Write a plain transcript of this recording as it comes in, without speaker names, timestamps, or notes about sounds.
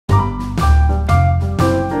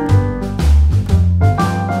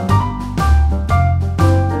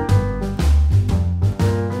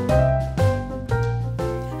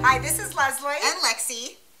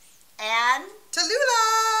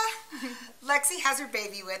Lexi has her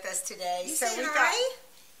baby with us today. You say hi?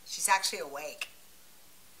 She's actually awake.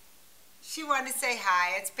 She wanted to say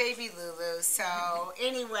hi. It's baby Lulu. So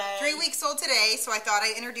anyway, 3 weeks old today. So I thought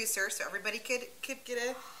I'd introduce her so everybody could get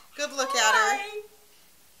a good look at her.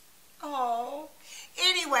 Oh.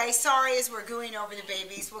 Anyway, sorry as we're going over the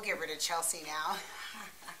babies. We'll get rid of Chelsea now.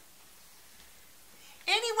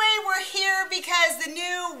 Anyway, we're here because the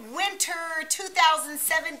new winter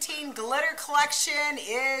 2017 glitter collection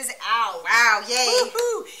is out. Wow, yay.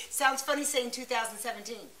 Woohoo! Sounds funny saying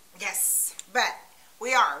 2017. Yes. But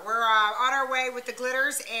we are. We're on our way with the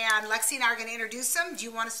glitters, and Lexi and I are going to introduce them. Do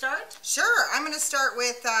you want to start? Sure. I'm going to start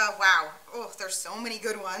with, wow. Oh, there's so many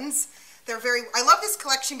good ones. I love this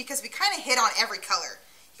collection because we kind of hit on every color.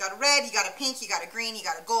 You got a red, you got a pink, you got a green, you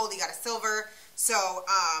got a gold, you got a silver. So,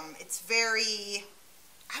 it's very...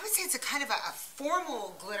 I would say it's a kind of a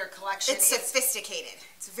formal glitter collection. It's sophisticated.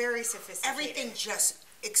 It's very sophisticated. Everything just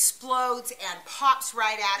explodes and pops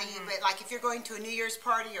right out of you. But like if you're going to a New Year's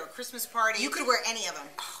party or a Christmas party, you could wear any of them.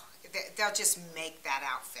 Oh, they'll just make that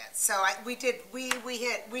outfit. So we hit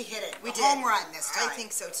it. We did home run this time. I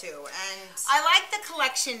think so too. And I like the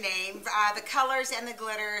collection name, the colors and the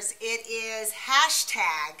glitters. It is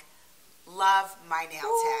hashtag Love My Nail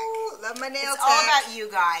Tech. Love my nail tech. It's all about you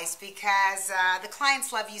guys because the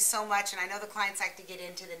clients love you so much, and I know the clients like to get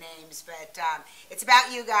into the names, but it's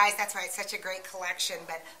about you guys. That's why it's such a great collection.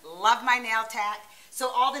 But Love My Nail Tech. So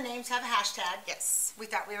all the names have a hashtag. Yes. We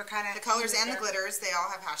thought we were kind of... The colors and the glitters, they all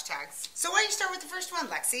have hashtags. So why don't you start with the first one,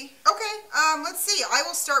 Lexi? Okay, let's see. I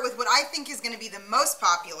will start with what I think is going to be the most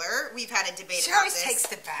popular. We've had a debate about this. She always takes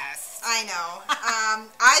the best. I know.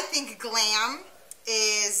 I think Glam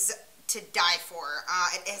is to die for.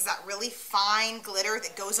 It has that really fine glitter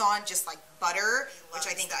that goes on just like butter, which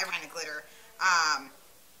I think every kind of glitter.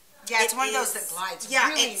 Yeah, it's one of those that glides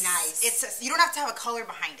really nice. You don't have to have a color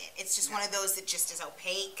behind it. It's just one of those that just is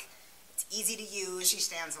opaque. It's easy to use. She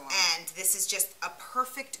stands alone. And this is just a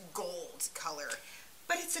perfect gold color.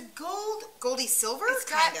 But it's a gold, goldy silver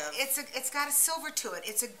kind of. It's got a silver to it.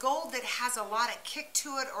 It's a gold that has a lot of kick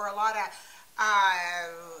to it, or a lot of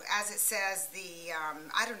as it says,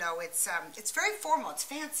 I don't know, it's very formal, it's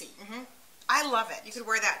fancy. I love it. You could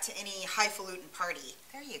wear that to any highfalutin party.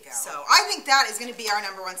 There you go. So I think that is going to be our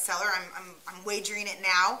 #1 seller. I'm wagering it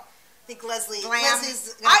now. I think Leslie's going to argue.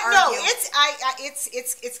 No,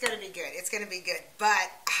 it's going to be good. It's going to be good.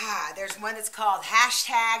 But there's one that's called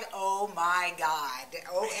hashtag Oh My God,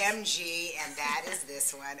 OMG, and that is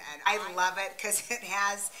this one. And I love it because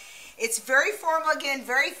it's very formal again,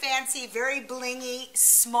 very fancy, very blingy,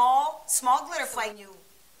 small glitter flake. You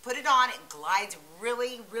put it on, it glides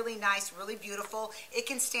really, really nice, really beautiful. It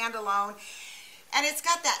can stand alone. And it's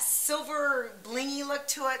got that silver blingy look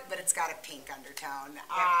to it, but it's got a pink undertone. Yeah.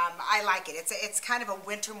 I like it. It's kind of a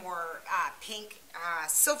winter more pink,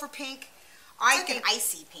 silver pink. It's like an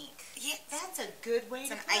icy pink. Yeah, that's a good way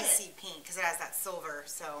to put it. It's an icy pink because it has that silver,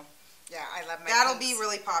 so... Yeah, I love my That'll pinks. be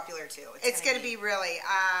really popular too. It's going to be really,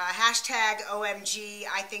 hashtag OMG,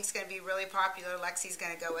 I think is going to be really popular. Lexi's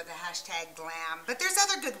going to go with the hashtag Glam. But there's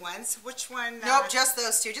other good ones. Which one? Nope, just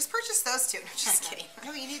those two. Just purchase those two. No, just kidding.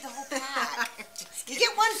 No, you need the whole pack. You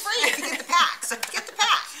get one free if you get the pack, so get the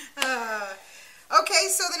pack. Okay,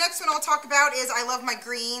 so the next one I'll talk about is I Love My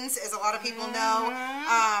Greens, as a lot of people know.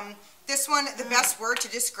 This one, the best word to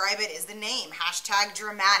describe it is the name, hashtag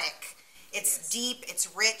dramatic. It's deep, it's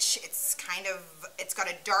rich, it's got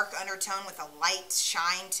a dark undertone with a light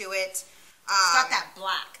shine to it. It's got that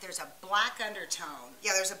black. There's a black undertone.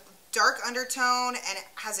 Yeah, there's a dark undertone, and it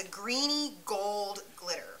has a greeny gold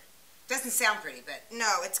glitter. Doesn't sound pretty, but...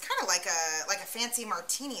 No, it's kind of like a fancy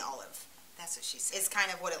martini olive. That's what she said. Is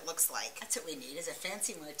kind of what it looks like. That's what we need, is a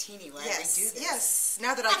fancy martini while we yes, do this. Yes,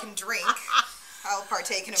 now that I can drink, I'll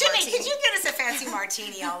partake in a Jimmy, martini. Jimmy, could you get us a fancy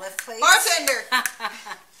martini olive, please? Bartender!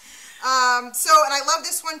 And I love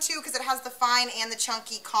this one too because it has the fine and the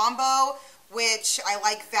chunky combo, which I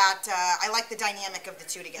like that, I like the dynamic of the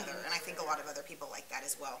two together, and I think a lot of other people like that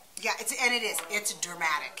as well. Yeah, it's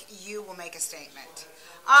dramatic. You will make a statement.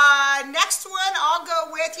 Next one I'll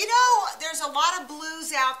go with, there's a lot of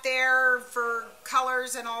blues out there for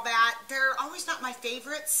colors and all that. They're always not my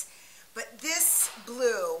favorites, but this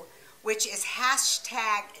blue, which is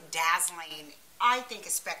hashtag dazzling, I think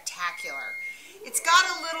is spectacular. It's got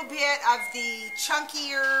a little bit of the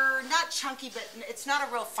chunkier, not chunky, but it's not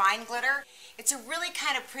a real fine glitter. It's a really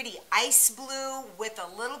kind of pretty ice blue with a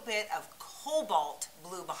little bit of cobalt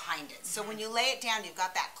blue behind it. So when you lay it down, you've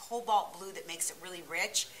got that cobalt blue that makes it really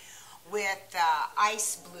rich with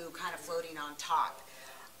ice blue kind of floating on top.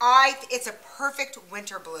 It's a perfect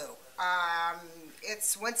winter blue.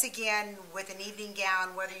 It's once again with an evening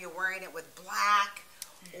gown, whether you're wearing it with black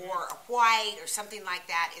or a white or something like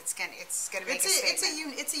that, it's gonna make a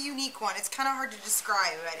statement. It's a unique one. It's kind of hard to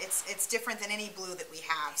describe, but it's different than any blue that we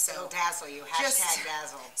have. So it'll dazzle you. Hashtag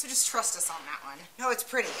dazzle. So just trust us on that one. No, it's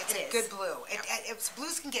pretty. It's a good blue.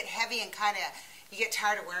 Blues can get heavy and kind of, you get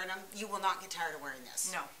tired of wearing them. You will not get tired of wearing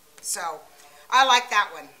this. No. So I like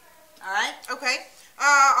that one. All right. Okay.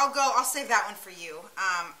 I'll save that one for you.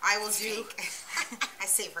 I will do. I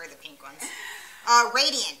save her the pink ones.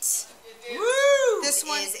 Radiant. Woo! This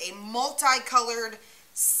one is a multicolored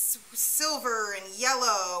silver and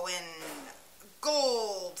yellow and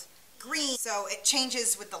gold, green. So it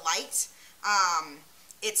changes with the light.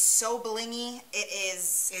 It's so blingy. It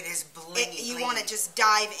is blingy. You want to just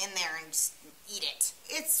dive in there and just eat it.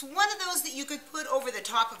 It's one of those that you could put over the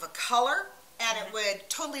top of a color and it would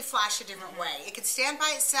totally flash a different way. It could stand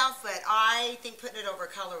by itself, but I think putting it over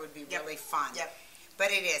color would be really fun. Yep.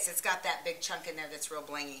 But it is. It's got that big chunk in there that's real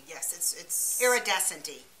blingy. Yes, it's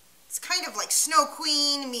iridescent-y. It's kind of like Snow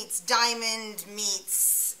Queen meets Diamond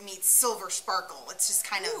meets Silver Sparkle. It's just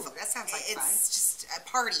kind of. That sounds like fun. It's just a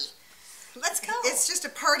party. Let's go. It's just a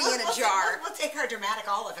party in a jar. We'll take our dramatic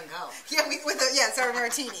olive and go. Yeah, it's our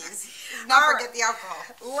martinis. Not forget the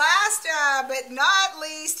alcohol. Last but not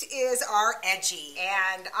least is our edgy,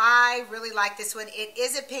 and I really like this one. It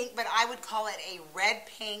is a pink, but I would call it a red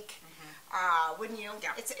pink. Wouldn't you?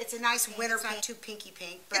 Yeah. It's a nice winter pink. Not too pinky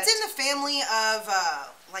pink. But it's in the family of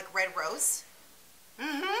like red rose.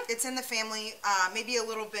 It's in the family, maybe a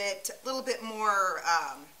little bit more.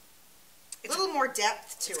 A little more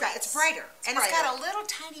depth to it. It's brighter. It's got a little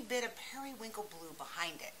tiny bit of periwinkle blue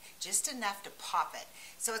behind it. Just enough to pop it.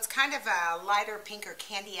 So it's kind of a lighter pink or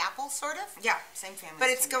candy apple, sort of. Yeah, same family. But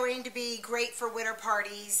it's going to be great for winter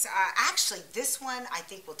parties. Actually, this one I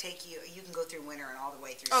think will take you, you can go through winter and all the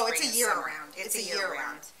way through spring and summer. It's a year round. It's a year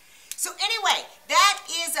round. So anyway, that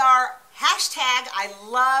is our hashtag I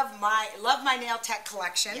love my nail tech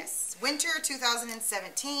collection. Yes. Winter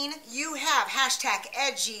 2017. You have hashtag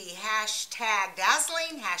edgy, hashtag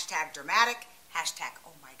dazzling, hashtag dramatic, hashtag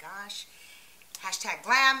oh my gosh, hashtag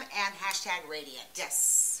glam, and hashtag radiant.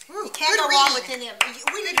 Yes. You can't go wrong with any of them.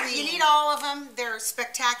 You need all of them. They're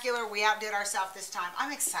spectacular. We outdid ourselves this time.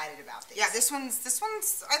 I'm excited about these. Yeah, this one's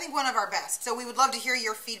I think one of our best. So we would love to hear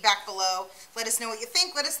your feedback below. Let us know what you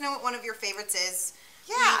think. Let us know what one of your favorites is.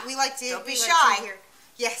 Yeah. We like to. Don't be shy.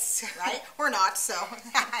 Yes. Right? We're not, so.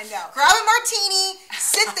 I know. Grab a martini,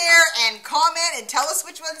 sit there, and comment and tell us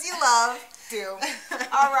which ones you love. Do.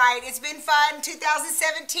 All right, it's been fun.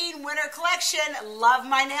 2017 winter collection. Love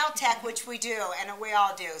my nail tech, which we do, and we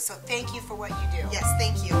all do. So thank you for what you do. Yes,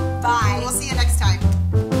 thank you. Bye. We'll see you next time.